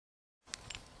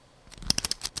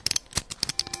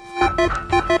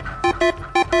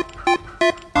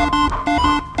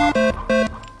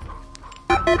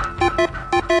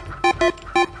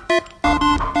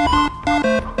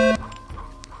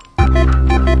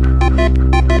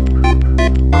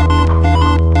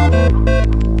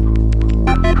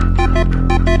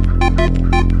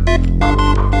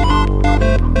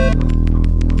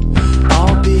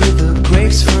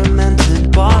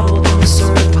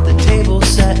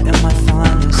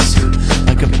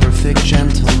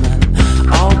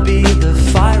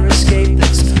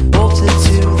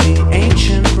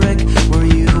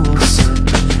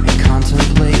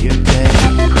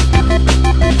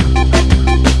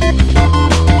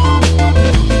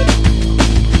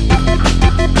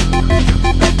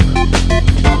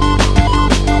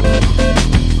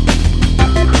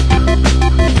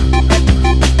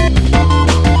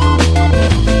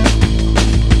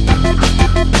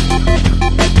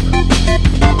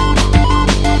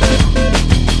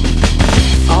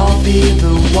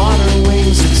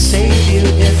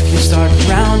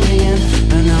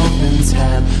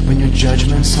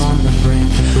judgment's on the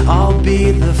brink. I'll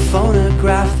be the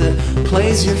phonograph that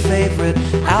plays your favorite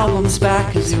albums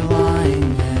back as you're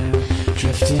lying there,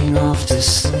 drifting off to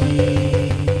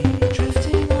sleep.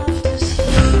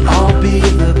 I'll be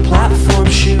the platform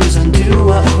shoes, undo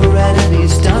what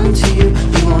heredity's done to you.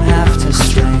 You won't have to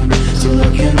strain to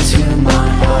look into my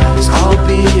eyes. I'll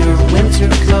be your winter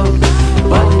coat,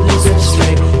 buttoned as if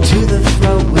straight to the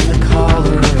throat with the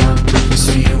collar up,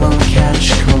 so you won't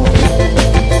catch cold.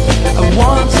 I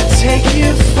want to take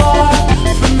you far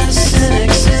from the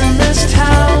cynics in this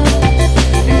town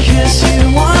and kiss you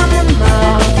on the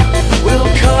mouth.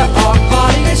 We'll cut our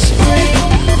bodies free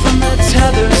from the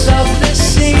tethers of this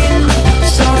scene,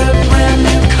 start a brand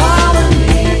new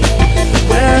colony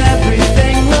where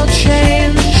everything will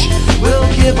change. We'll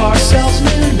give ourselves